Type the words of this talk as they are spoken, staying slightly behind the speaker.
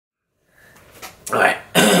Alright,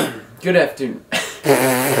 good afternoon,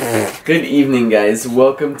 good evening guys,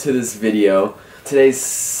 welcome to this video. Today's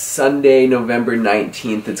Sunday, November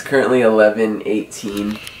 19th, it's currently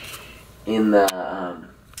 11:18 in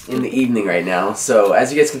the evening right now. So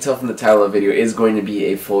as you guys can tell from the title of the video, it is going to be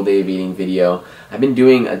a full day of eating video. I've been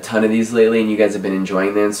doing a ton of these lately and you guys have been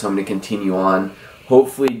enjoying them, so I'm going to continue on.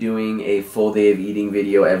 Hopefully doing a full day of eating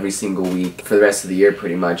video every single week for the rest of the year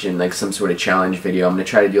pretty much, and like some sort of challenge video. I'm going to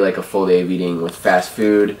try to do like a full day of eating with fast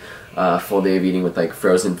food, full day of eating with like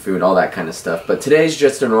frozen food, all that kind of stuff. But today's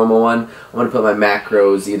just a normal one. I'm going to put my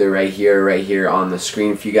macros either right here or right here on the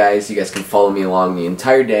screen for you guys. You guys can follow me along the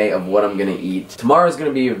entire day of what I'm going to eat. Tomorrow's going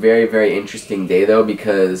to be a very, very interesting day though,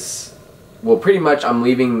 because, well, pretty much I'm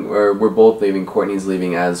leaving, or we're both leaving. Courtney's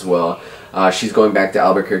leaving as well. She's going back to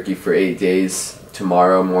Albuquerque for 8 days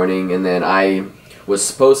tomorrow morning, and then I was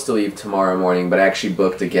supposed to leave tomorrow morning, but I actually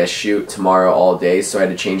booked a guest shoot tomorrow all day, so I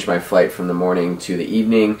had to change my flight from the morning to the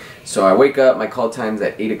evening. So I wake up, my call time's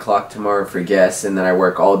at 8 o'clock tomorrow for guests, and then I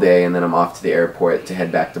work all day, and then I'm off to the airport to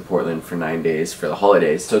head back to Portland for 9 days for the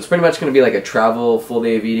holidays. So it's pretty much going to be like a travel full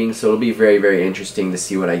day of eating, so it'll be very, very interesting to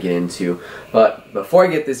see what I get into. But before I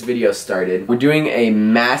get this video started, we're doing a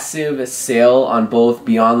massive sale on both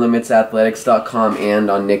BeyondLimitsAthletics.com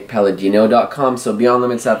and on NickPalladino.com. So Beyond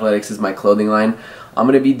Limits Athletics is my clothing line. I'm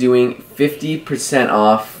going to be doing 50%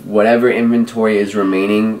 off whatever inventory is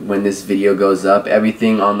remaining when this video goes up.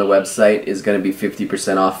 Everything on the website is going to be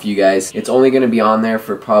 50% off for you guys. It's only going to be on there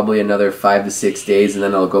for probably another 5 to 6 days, and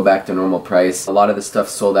then it'll go back to normal price. A lot of the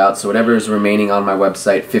stuff's sold out, so whatever is remaining on my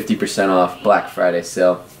website, 50% off, Black Friday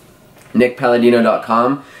sale.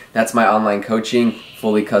 NickPalladino.com, that's my online coaching,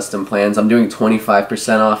 fully custom plans. I'm doing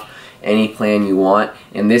 25% off any plan you want,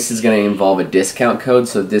 and this is going to involve a discount code,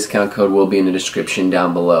 so the discount code will be in the description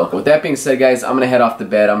down below. With that being said guys, I'm going to head off to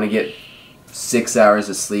bed. I'm going to get 6 hours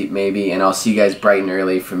of sleep maybe, and I'll see you guys bright and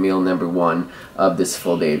early for meal number 1 of this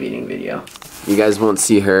full day of eating video. You guys won't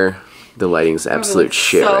see her, the lighting's absolute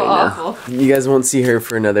shit so right awful now. You guys won't see her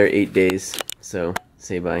for another 8 days, so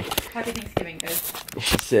say bye. Happy Thanksgiving, guys.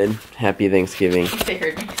 She said, Happy Thanksgiving. They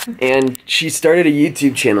heard me. And she started a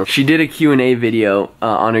YouTube channel. She did a Q&A video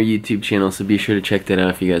on her YouTube channel, so be sure to check that out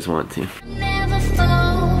if you guys want to.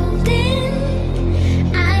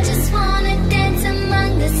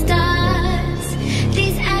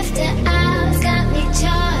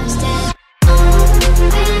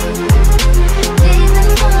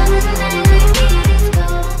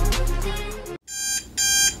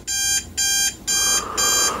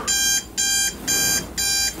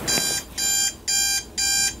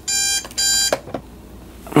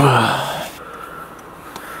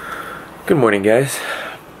 Good morning guys.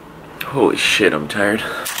 Holy shit, I'm tired.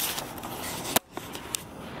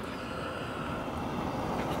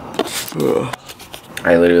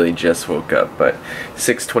 I literally just woke up, but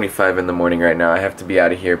 6:25 in the morning right now. I have to be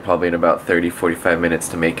out of here probably in about 30-45 minutes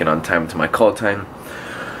to make it on time to my call time.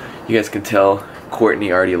 You guys can tell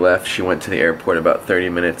Courtney already left. She went to the airport about 30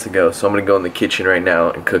 minutes ago, so I'm gonna go in the kitchen right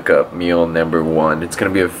now and cook up meal number 1. It's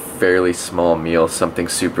gonna be a fairly small meal, something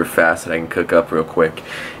super fast that I can cook up real quick,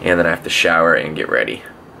 and then I have to shower and get ready.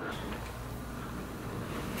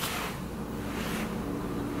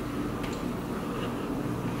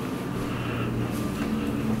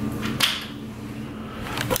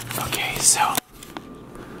 Okay, so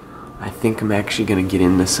I think I'm actually gonna get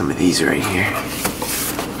into some of these right here.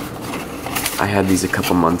 I had these a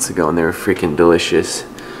couple months ago and they were freaking delicious.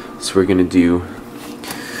 So we're gonna do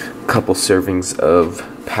a couple servings of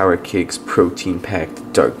Power Cakes protein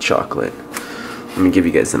packed dark chocolate. Let me give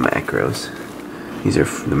you guys the macros. These are,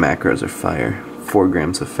 the macros are fire. 4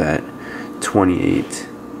 grams of fat, 28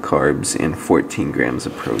 carbs, and 14 grams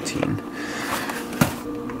of protein.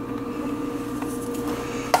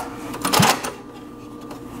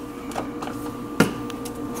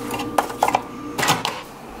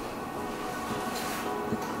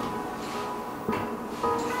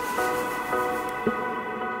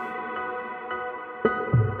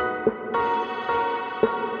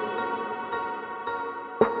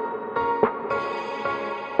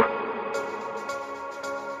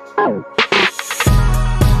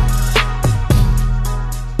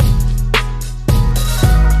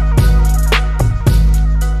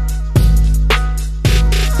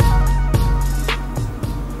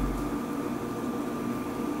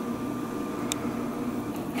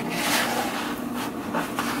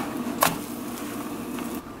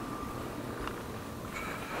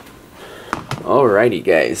 Alrighty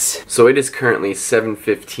guys, so it is currently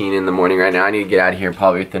 7:15 in the morning right now. I need to get out of here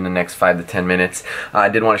probably within the next 5 to 10 minutes. I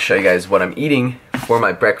did want to show you guys what I'm eating for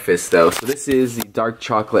my breakfast though. So this is the dark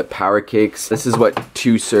chocolate power cakes. This is what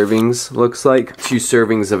 2 servings looks like. 2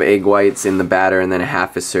 servings of egg whites in the batter and then a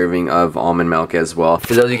half a serving of almond milk as well.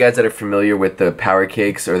 For those of you guys that are familiar with the power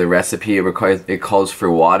cakes or the recipe, it calls for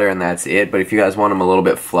water and that's it. But if you guys want them a little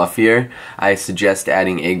bit fluffier, I suggest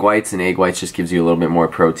adding egg whites, and egg whites just gives you a little bit more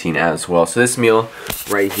protein as well. So this meal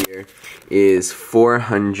right here is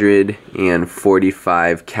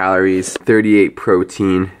 445 calories, 38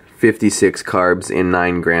 protein, 56 carbs, and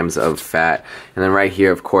 9 grams of fat. And then right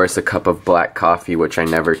here, of course, a cup of black coffee, which I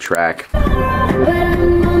never track.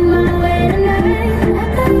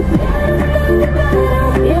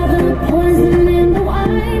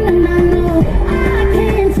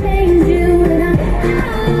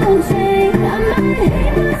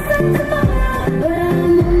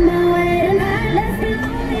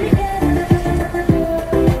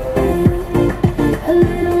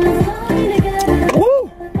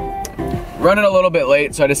 Running a little bit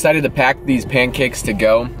late, so I decided to pack these pancakes to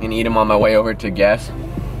go and eat them on my way over to Guess.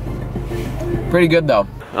 Pretty good though.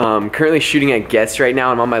 Currently shooting at Guess right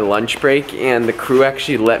now. I'm on my lunch break and the crew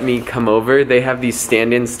actually let me come over. They have these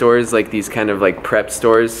stand-in stores, like these kind of like prep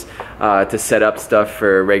stores to set up stuff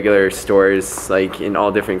for regular stores, like in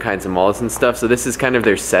all different kinds of malls and stuff. So this is kind of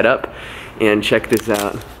their setup, and check this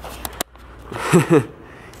out.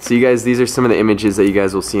 So you guys, these are some of the images that you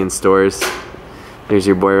guys will see in stores. There's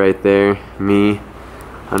your boy right there, me,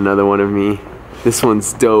 another one of me. This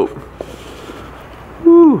one's dope.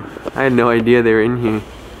 Woo! I had no idea they were in here.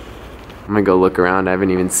 I'm gonna go look around. I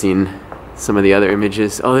haven't even seen some of the other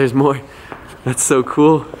images. Oh, there's more. That's so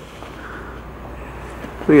cool.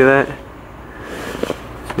 Look at that.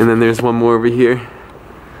 And then there's one more over here.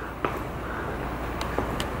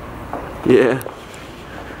 Yeah.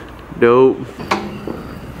 Dope.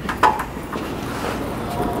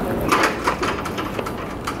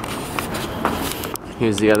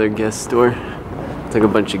 Here's the other Guess store. It's like a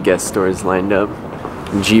bunch of Guess stores lined up.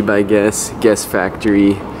 G by Guess, Guess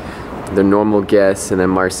Factory, the normal Guess, and then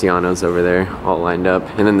Marciano's over there, all lined up.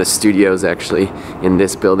 And then the studio's actually in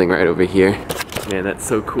this building right over here. Man, that's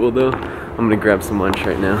so cool though. I'm gonna grab some lunch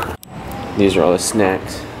right now. These are all the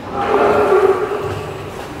snacks.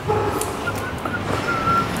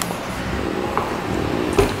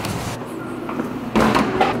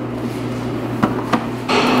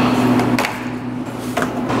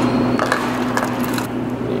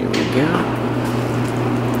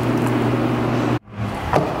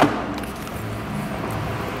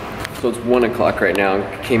 So it's 1 o'clock right now.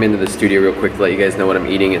 Came into the studio real quick to let you guys know what I'm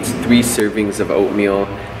eating. It's 3 servings of oatmeal,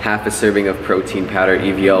 half a serving of protein powder,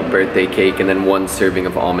 EVL birthday cake, and then 1 serving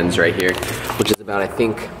of almonds right here, which is about, I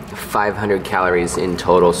think, 500 calories in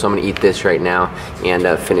total. So I'm gonna eat this right now and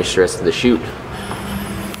finish the rest of the shoot.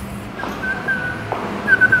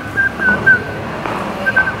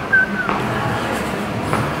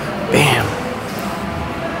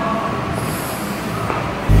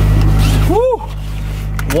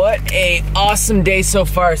 What a awesome day so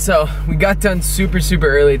far. So we got done super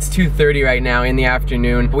early. It's 2:30 right now in the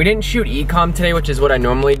afternoon. We didn't shoot e-com today, which is what I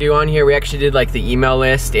normally do on here. We actually did like the email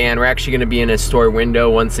list, and we're actually gonna be in a store window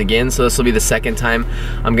once again. So this will be the second time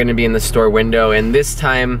I'm gonna be in the store window, and this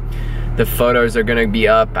time the photos are gonna be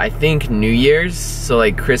up, I think, New Year's. So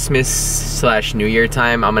like Christmas/New Year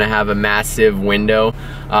time, I'm gonna have a massive window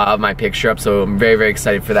of my picture up. So I'm very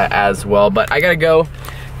excited for that as well. But I gotta go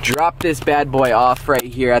drop this bad boy off right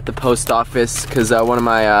here at the post office because one of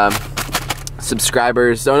my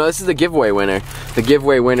subscribers, oh no, this is the giveaway winner. The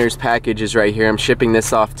giveaway winner's package is right here. I'm shipping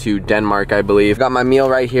this off to Denmark, I believe. Got my meal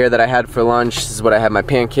right here that I had for lunch. This is what I had my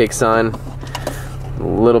pancakes on. A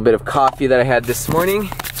little bit of coffee that I had this morning.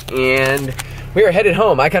 And we are headed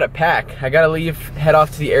home. I gotta pack. I gotta leave, head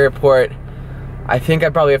off to the airport. I think I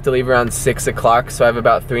probably have to leave around 6 o'clock, so I have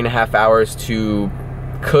about 3.5 hours to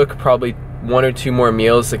cook probably 1 or 2 more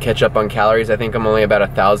meals to catch up on calories. I think I'm only about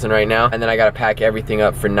 1,000 right now, and then I gotta pack everything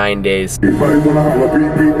up for 9 days.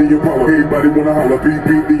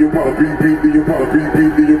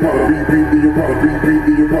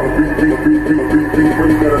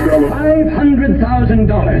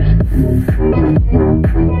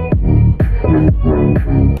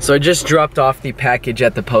 So I just dropped off the package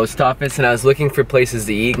at the post office, and I was looking for places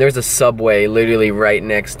to eat. There's a Subway literally right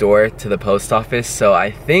next door to the post office, so I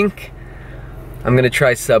think I'm gonna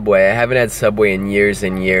try Subway. I haven't had Subway in years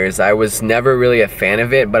and years. I was never really a fan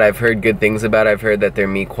of it, but I've heard good things about it. I've heard that their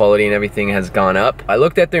meat quality and everything has gone up. I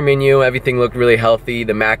looked at their menu, everything looked really healthy.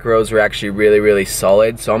 The macros were actually really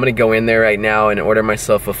solid. So I'm gonna go in there right now and order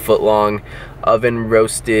myself a foot-long oven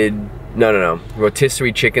roasted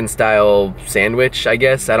rotisserie chicken style sandwich, I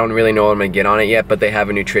guess. I don't really know what I'm gonna get on it yet, but they have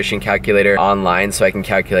a nutrition calculator online so I can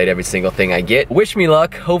calculate every single thing I get. Wish me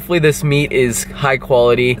luck. Hopefully this meat is high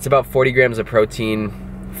quality. It's about 40 grams of protein,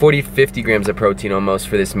 40, 50 grams of protein almost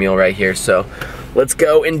for this meal right here. So let's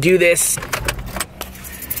go and do this.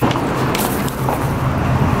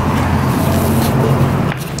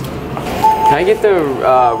 Can I get the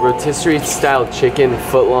rotisserie style chicken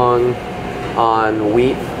footlong on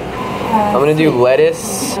wheat? I'm gonna do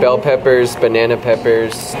lettuce, bell peppers, banana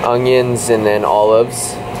peppers, onions, and then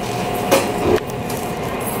olives.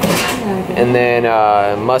 And then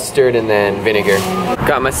mustard and then vinegar.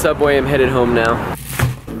 Got my Subway, I'm headed home now.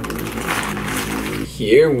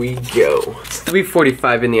 Here we go. It's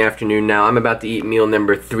 3:45 in the afternoon now. I'm about to eat meal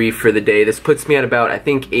number 3 for the day. This puts me at about, I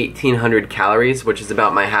think, 1,800 calories, which is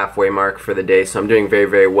about my halfway mark for the day, so I'm doing very,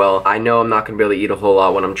 very well. I know I'm not gonna be able to eat a whole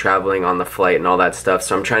lot when I'm traveling on the flight and all that stuff,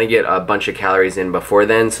 so I'm trying to get a bunch of calories in before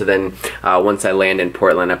then, so then once I land in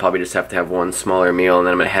Portland, I probably just have to have one smaller meal, and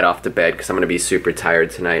then I'm gonna head off to bed because I'm gonna be super tired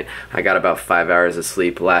tonight. I got about 5 hours of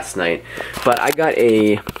sleep last night, but I got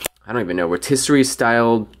I don't even know, rotisserie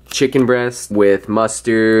style chicken breast with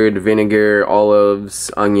mustard, vinegar,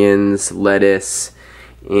 olives, onions, lettuce,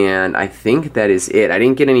 and I think that is it. I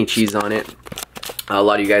didn't get any cheese on it. A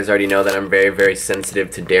lot of you guys already know that I'm very, very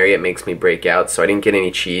sensitive to dairy. It makes me break out, so I didn't get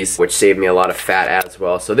any cheese, which saved me a lot of fat as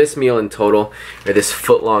well. So this meal in total, or this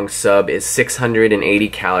foot-long sub, is 680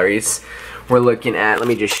 calories. We're looking at, let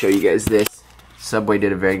me just show you guys this. Subway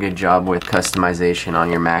did a very good job with customization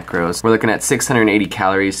on your macros. We're looking at 680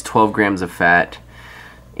 calories, 12 grams of fat,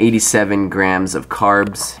 87 grams of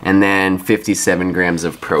carbs, and then 57 grams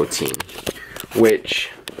of protein, which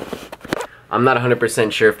I'm not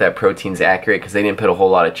 100% sure if that protein's accurate because they didn't put a whole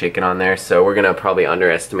lot of chicken on there, so we're gonna probably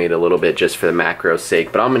underestimate a little bit just for the macro's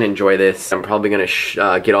sake, but I'm gonna enjoy this. I'm probably gonna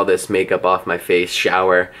get all this makeup off my face,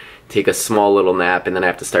 shower, take a small little nap, and then I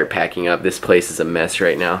have to start packing up. This place is a mess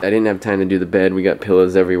right now. I didn't have time to do the bed. We got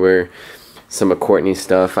pillows everywhere, some of Courtney's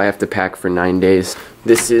stuff. I have to pack for 9 days.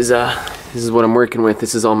 This is what I'm working with.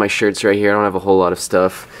 This is all my shirts right here. I don't have a whole lot of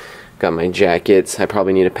stuff. Got my jackets. I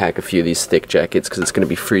probably need to pack a few of these thick jackets because it's gonna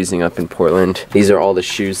be freezing up in Portland. These are all the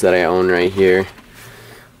shoes that I own right here.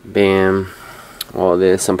 Bam, all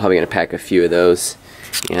this. I'm probably gonna pack a few of those,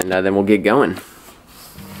 and then we'll get going.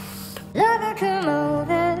 Lover, come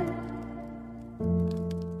over.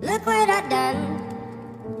 Look what I've done.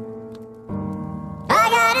 I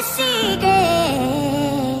got a secret.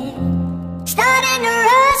 Starting to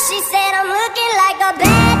rush. She said I'm looking like a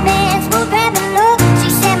bad man. Smooth grabbing low. She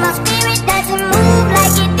said my spirit doesn't move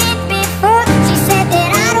like it did before. She said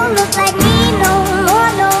that I don't look like me no more,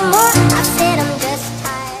 no more. I said I'm just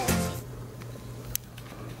tired.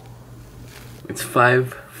 It's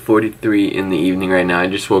 5:43 in the evening right now. I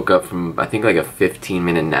just woke up from, I think, like a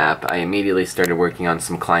 15-minute nap. I immediately started working on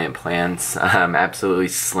some client plans. I'm absolutely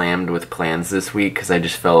slammed with plans this week because I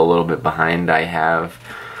just fell a little bit behind. I have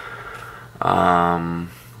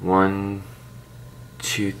 1,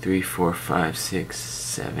 2, 3, 4, 5, 6,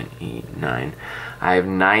 7, 8, 9. I have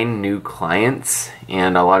 9 new clients,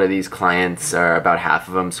 and a lot of these clients are about half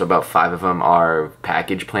of them, so about 5 of them are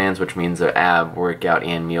package plans, which means an ab, workout,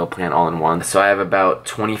 and meal plan all in one. So I have about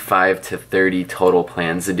 25 to 30 total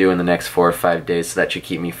plans to do in the next 4 or 5 days, so that should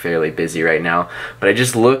keep me fairly busy right now. But I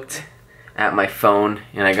just looked at my phone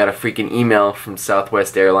and I got a freaking email from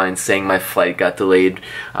Southwest Airlines saying my flight got delayed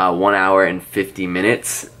 1 hour and 50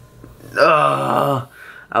 minutes. Ugh.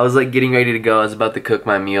 I was like getting ready to go. I was about to cook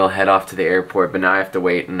my meal, head off to the airport, but now I have to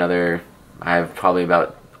wait another, I have probably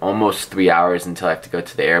about almost 3 hours until I have to go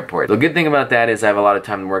to the airport. The good thing about that is I have a lot of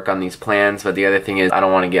time to work on these plans, but the other thing is I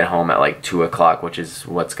don't want to get home at like 2 o'clock, which is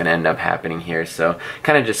what's going to end up happening here, so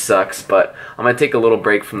kind of just sucks, but I'm going to take a little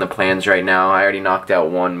break from the plans right now. I already knocked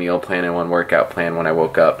out 1 meal plan and 1 workout plan when I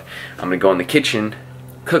woke up. I'm going to go in the kitchen,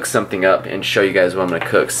 cook something up, and show you guys what I'm gonna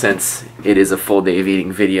cook since it is a full day of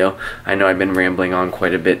eating video. I know I've been rambling on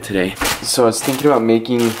quite a bit today. So I was thinking about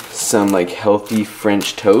making some like healthy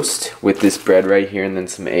French toast with this bread right here and then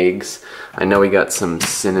some eggs. I know we got some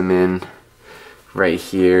cinnamon right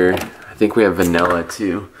here. I think we have vanilla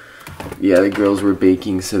too. Yeah, the girls were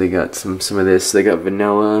baking, so they got some of this. They got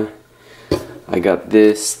vanilla. I got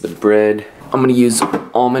this, the bread. I'm gonna use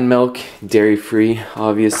almond milk, dairy-free,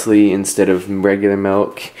 obviously, instead of regular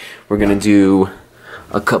milk. We're gonna do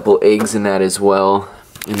a couple eggs in that as well.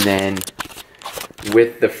 And then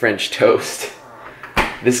with the French toast,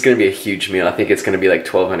 this is gonna be a huge meal. I think it's gonna be like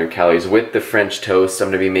 1,200 calories. With the French toast, I'm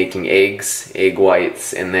gonna be making eggs, egg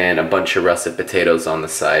whites, and then a bunch of russet potatoes on the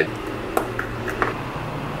side.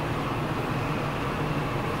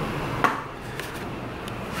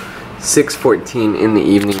 6:14 in the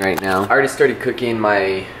evening right now. I already started cooking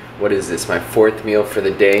my, what is this, my 4th meal for the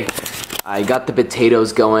day. I got the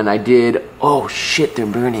potatoes going. I did, oh shit, they're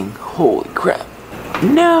burning. Holy crap.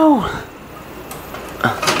 No!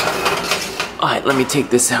 Alright, let me take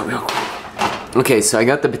this out real quick. Okay, so I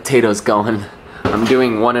got the potatoes going. I'm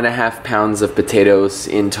doing 1.5 pounds of potatoes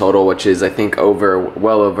in total, which is I think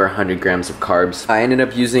well over 100 grams of carbs. I ended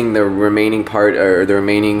up using the remaining part, or the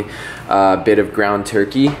remaining bit of ground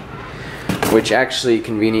turkey, which actually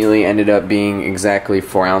conveniently ended up being exactly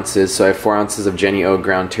 4 ounces. So I have 4 ounces of Jenny O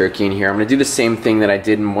ground turkey in here. I'm gonna do the same thing that I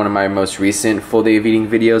did in one of my most recent full day of eating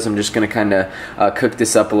videos. I'm just gonna kinda cook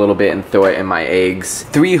this up a little bit and throw it in my eggs.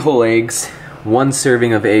 3 whole eggs, 1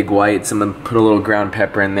 serving of egg whites. I'm gonna put a little ground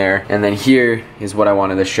pepper in there. And then here is what I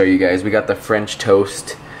wanted to show you guys. We got the French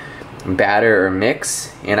toast batter or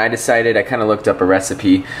mix, and I decided, I kind of looked up a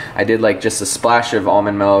recipe. I did like just a splash of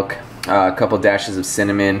almond milk, a couple dashes of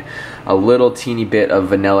cinnamon, a little teeny bit of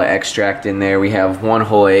vanilla extract in there. We have 1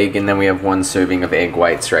 whole egg, and then we have 1 serving of egg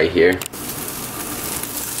whites right here.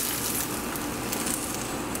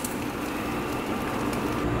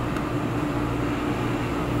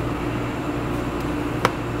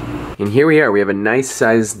 And here we are, we have a nice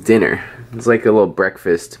sized dinner. It's like a little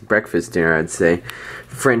breakfast dinner, I'd say.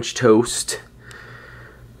 French toast,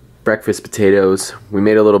 breakfast potatoes. We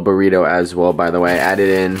made a little burrito as well, by the way. I added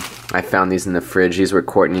in, I found these in the fridge. These were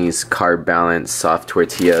Courtney's carb balance soft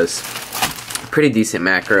tortillas. Pretty decent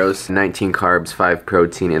macros, 19 carbs, 5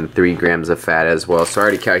 protein, and 3 grams of fat as well. So I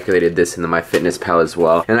already calculated this into MyFitnessPal as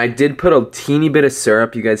well. And I did put a teeny bit of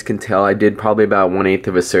syrup. You guys can tell I did probably about 1/8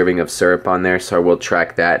 of a serving of syrup on there, so I will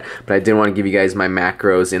track that. But I did want to give you guys my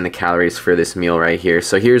macros and the calories for this meal right here.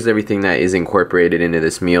 So here's everything that is incorporated into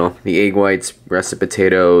this meal. The egg whites, russet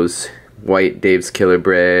potatoes, white Dave's Killer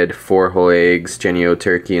Bread, 4 whole eggs, Jenny O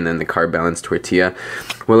turkey, and then the carb balanced tortilla.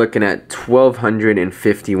 We're looking at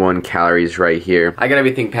 1,251 calories right here. I got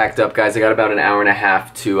everything packed up, guys. I got about an hour and a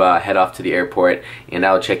half to head off to the airport, and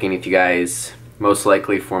I'll check in with you guys most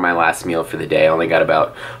likely for my last meal for the day. I only got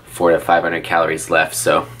about 400 to 500 calories left,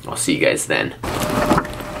 so I'll see you guys then.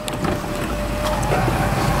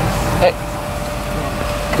 Hey.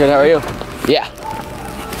 Good, how are you? Yeah.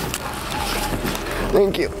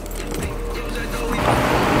 Thank you.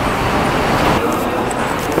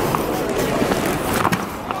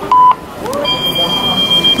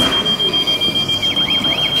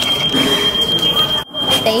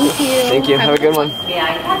 Thank you. Thank you. Have a good one. May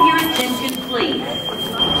I have your attention, please?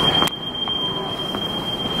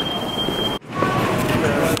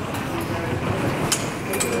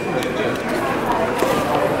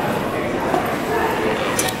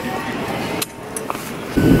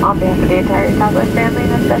 On behalf of the entire Southwest family,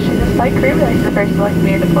 and especially the flight crew, we'd like to first welcome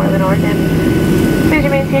you to Portland, Oregon. Please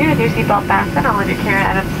remain seated with your seatbelt fastened. I'll leave your carry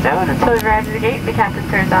out of the stowed until we arrive at the gate. The captain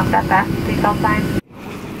turns off that fasten seatbelt sign.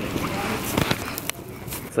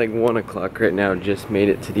 It's like 1 o'clock right now, just made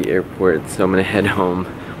it to the airport, so I'm gonna head home,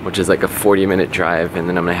 which is like a 40-minute drive, and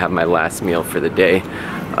then I'm gonna have my last meal for the day.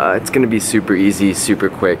 It's gonna be super easy, super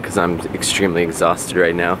quick, because I'm extremely exhausted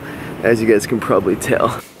right now, as you guys can probably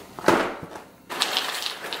tell.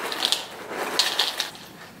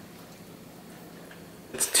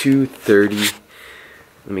 It's 2:30.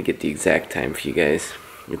 Let me get the exact time for you guys.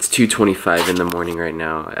 It's 2:25 in the morning right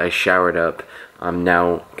now. I showered up. I'm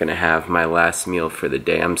now gonna have my last meal for the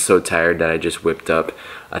day. I'm so tired that I just whipped up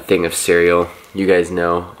a thing of cereal. You guys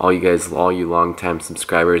know, all you longtime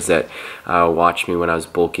subscribers that watched me when I was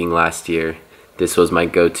bulking last year, this was my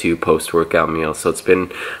go-to post-workout meal. So it's been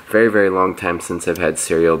a very, very long time since I've had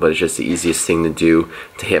cereal, but it's just the easiest thing to do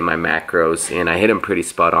to hit my macros, and I hit them pretty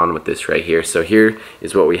spot on with this right here. So here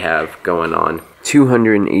is what we have going on.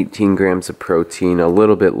 218 grams of protein, a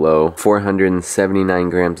little bit low, 479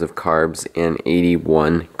 grams of carbs, and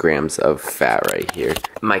 81 grams of fat right here.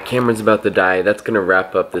 My camera's about to die. That's gonna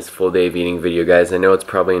wrap up this full day of eating video, guys. I know it's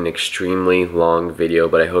probably an extremely long video,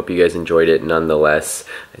 but I hope you guys enjoyed it nonetheless.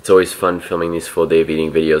 It's always fun filming these full day of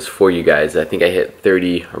eating videos for you guys. I think I hit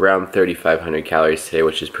around 3,500 calories today,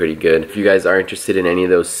 which is pretty good. If you guys are interested in any of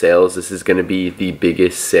those sales, this is gonna be the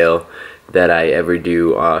biggest sale that I ever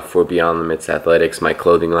do for Beyond Limits Athletics, my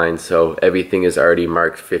clothing line. So everything is already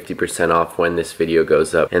marked 50% off when this video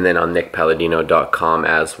goes up. And then on nickpalladino.com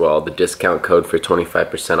as well. The discount code for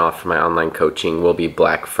 25% off for my online coaching will be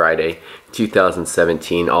Black Friday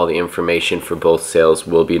 2017. All the information for both sales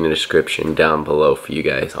will be in the description down below for you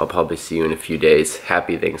guys. I'll probably see you in a few days.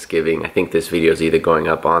 Happy Thanksgiving. I think this video is either going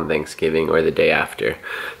up on Thanksgiving or the day after.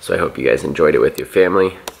 So I hope you guys enjoyed it with your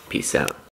family. Peace out.